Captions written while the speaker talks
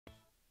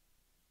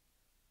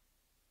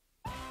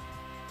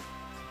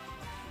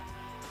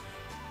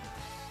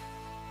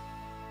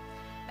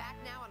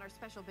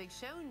special big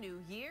show, new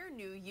year,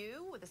 new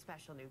you, with a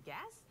special new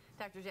guest,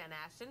 Dr. Jen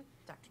Ashton.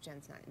 Dr.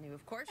 Jen's not new,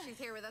 of course. She's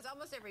here with us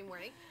almost every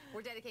morning.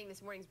 We're dedicating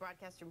this morning's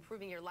broadcast to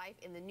improving your life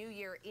in the new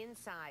year,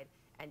 inside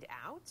and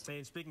out.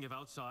 And speaking of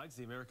outsides,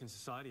 the American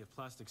Society of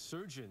Plastic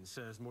Surgeons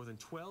says more than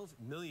 12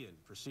 million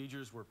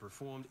procedures were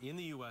performed in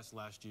the U.S.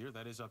 last year.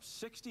 That is up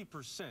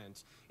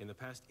 60% in the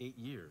past 8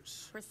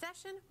 years.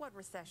 Recession? What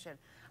recession?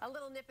 A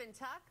little nip and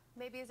tuck?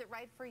 Maybe is it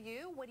right for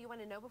you? What do you want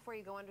to know before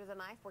you go under the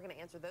knife? We're going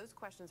to answer those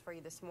questions for you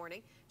this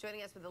morning.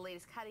 Joining us with the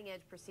latest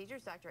cutting-edge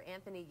procedures, Dr.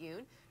 Anthony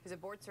Youn, who's a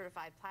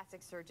board-certified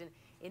plastic surgeon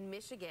in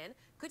Michigan.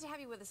 Good to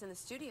have you with us in the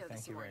studio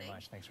this morning. Thank you very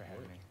much. Thanks for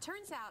having me.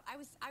 Turns out,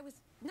 I was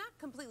not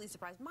completely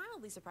surprised,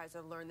 mildly surprised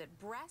to learn that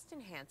breast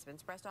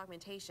enhancements, breast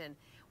augmentation,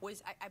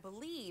 was, I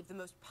believe, the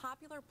most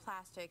popular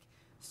plastic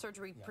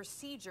surgery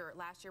procedure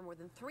last year. More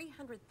than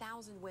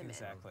 300,000 women.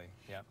 Exactly,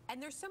 yep.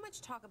 And there's so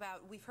much talk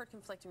about, we've heard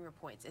conflicting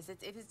reports. Is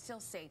it still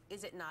safe?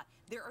 Is it not?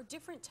 There are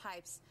different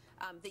types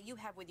that you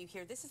have with you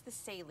here. This is the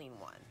saline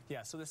one.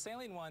 Yeah, so the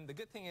saline one, the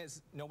good thing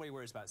is nobody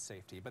worries about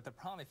safety, but the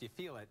problem, if you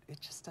feel it, it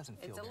just doesn't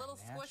feel It's a little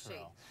natural.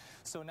 squishy.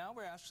 So now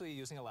we're actually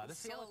using a lot of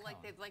silicone.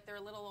 Feel like they're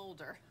a little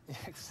older.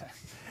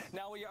 Exactly.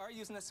 Now we are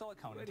using the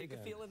silicone. And take a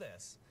feel of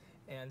this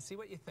and see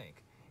what you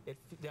think. It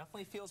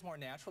definitely feels more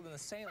natural than the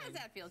saline. How does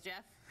that feel,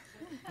 Jeff?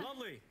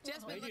 Lovely.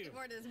 Jeff's been looking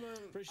forward to this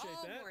movie Appreciate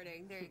all that.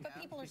 morning. There you go.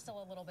 But people are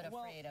still a little bit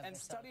afraid of and the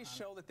studies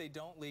silicone. show that they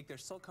don't leak. They're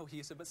still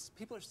cohesive, but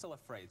people are still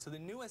afraid. So the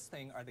newest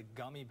thing are the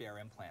gummy bear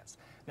implants.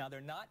 Now,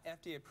 they're not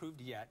FDA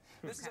approved yet.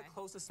 This is the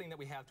closest thing that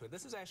we have to it.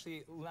 This is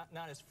actually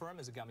not as firm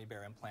as a gummy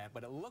bear implant,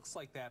 but it looks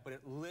like that, but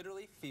it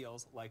literally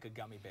feels like a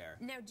gummy bear.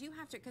 Now, do you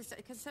have to,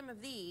 because some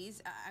of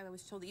these, I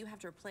was told that you have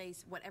to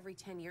replace, what, every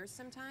 10 years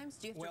sometimes?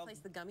 Do you have to replace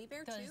the gummy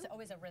bear, too? There's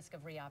always a risk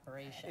of reoperation.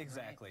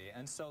 Exactly. Right?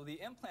 And so the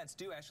implants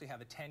do actually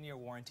have a 10-year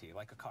warranty,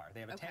 like a car.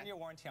 They have a 10-year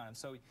warranty on them,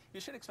 so you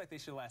should expect they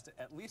should last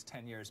at least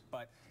 10 years,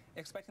 but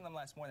expecting them to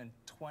last more than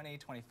 20,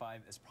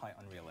 25 is probably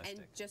unrealistic.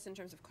 And just in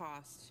terms of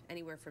cost,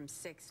 anywhere from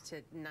 $6,000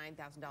 to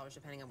 $9,000,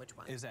 depending on which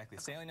one. Exactly.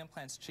 Saline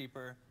implants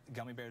cheaper,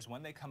 gummy bears,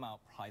 when they come out,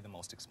 probably the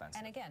most expensive.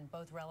 And again,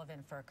 both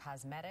relevant for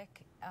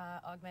cosmetic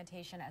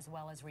augmentation as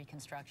well as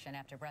reconstruction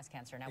after breast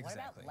cancer. Now, what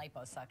about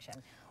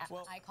liposuction?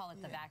 Well, I call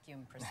it the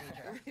vacuum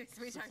procedure.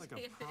 It's like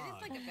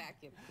a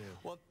vacuum. Yeah.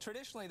 Well,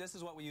 traditionally, this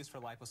is what we use for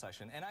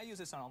liposuction, and I use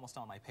this on almost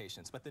all my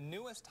patients. But the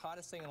newest,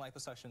 hottest thing in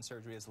liposuction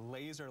surgery is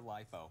laser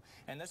lipo,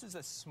 and this is a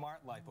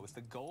SmartLipo. It's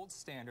the gold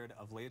standard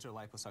of laser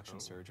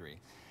liposuction surgery.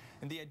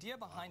 And the idea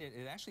behind it,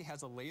 it actually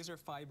has a laser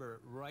fiber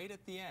right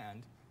at the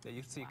end that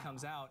you see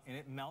comes out, and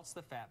it melts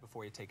the fat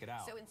before you take it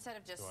out. So instead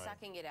of just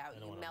sucking it out,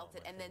 you melt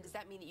it, and then does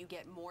that mean that you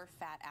get more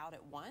fat out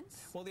at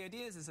once? Well, the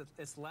idea is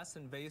it's less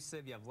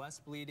invasive, you have less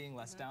bleeding,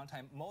 less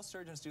downtime. Most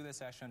surgeons do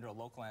this actually under a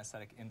local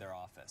anesthetic in their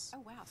office. Oh,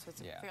 wow, so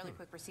it's a fairly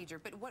quick procedure.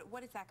 But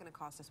what is that going to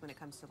cost us when it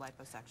comes to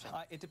liposuction?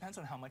 It depends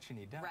on how much you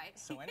need done. Right.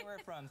 So anywhere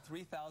from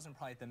 $3,000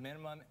 probably at the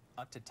minimum,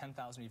 up to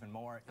 $10,000 even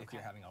more if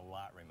you're having a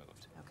lot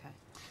removed. Okay.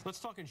 Let's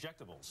talk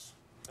injectables.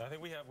 I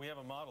think we have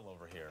a model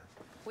over here.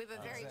 We have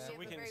a very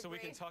we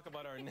can talk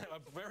about our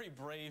a very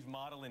brave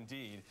model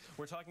indeed.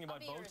 We're talking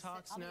about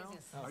Botox now.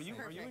 Are you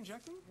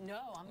injecting? No,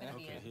 I'm going to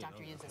be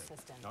Dr. Youn's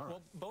assistant. All right.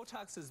 Well,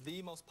 Botox is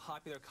the most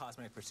popular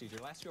cosmetic procedure.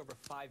 Last year, over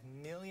 5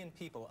 million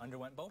people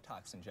underwent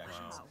Botox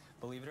injections. Wow.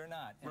 Believe it or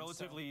not. And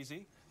relatively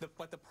easy.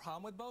 But the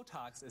problem with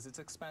Botox is it's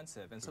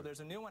expensive. And so there's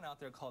a new one out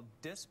there called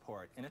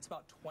Dysport, and it's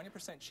about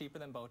 20% cheaper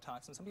than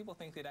Botox. And some people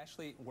think it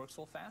actually works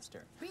a little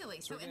faster.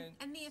 Really? So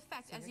and the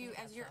effect as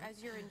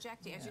you're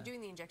injecting, as you're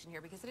doing the injection here,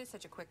 because it is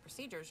such a quick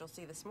procedure, as you'll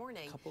see this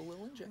morning. A couple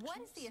little injections.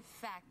 What is the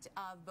effect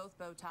of both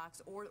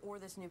Botox or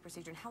this new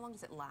procedure, and how long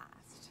does it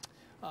last?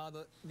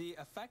 The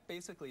effect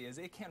basically is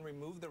it can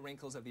remove the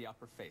wrinkles of the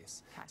upper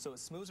face. So it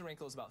smooths the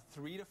wrinkles about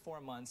 3 to 4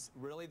 months,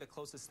 really the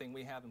closest thing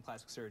we have in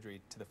plastic surgery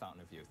to the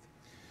fountain of youth.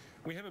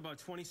 We have about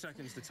 20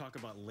 seconds to talk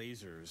about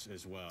lasers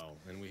as well,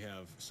 and we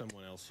have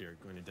someone else here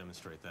going to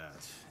demonstrate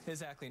that.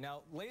 Exactly.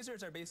 Now,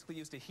 lasers are basically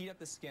used to heat up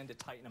the skin to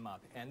tighten them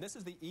up, and this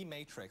is the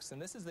eMatrix,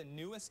 and this is the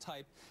newest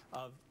type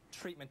of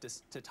treatment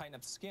to tighten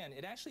up skin.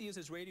 It actually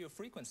uses radio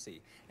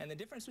frequency, and the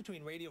difference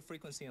between radio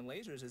frequency and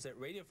lasers is that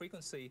radio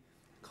frequency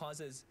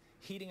causes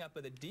heating up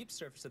of the deep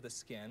surface of the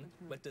skin,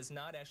 but does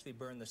not actually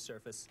burn the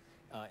surface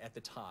at the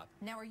top.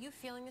 Now, are you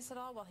feeling this at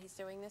all while he's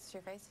doing this to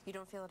your face? You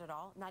don't feel it at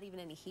all? Not even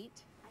any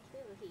heat? I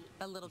feel the heat.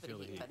 A little bit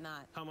of heat, but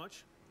not. How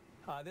much?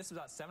 This is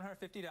about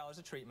 $750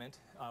 a treatment.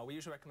 We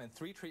usually recommend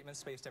 3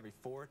 treatments spaced every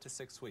 4 to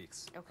 6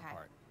 weeks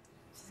apart.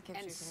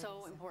 And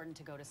so important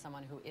to go to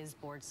someone who is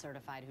board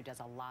certified, who does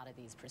a lot of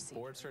these procedures.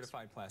 Board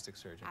certified plastic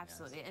surgeon.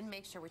 Absolutely, yes. and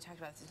make sure, we talked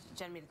about this,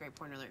 Jen made a great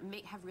point earlier,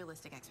 have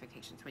realistic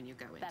expectations when you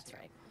go in. That's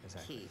right.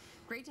 Exactly. Key.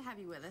 Great to have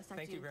you with us. Dr.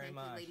 Thank you very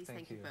much. Ladies,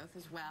 thank you both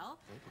as well.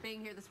 Being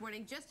here this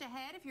morning. Just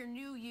ahead, if you're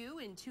new you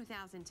in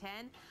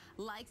 2010,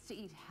 likes to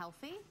eat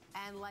healthy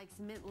and likes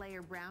mint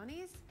layer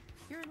brownies,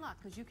 you're in luck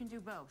because you can do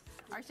both.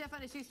 Our chef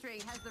on a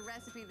shoestring has the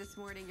recipe this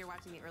morning. You're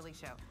watching The Early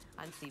Show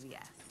on CBS.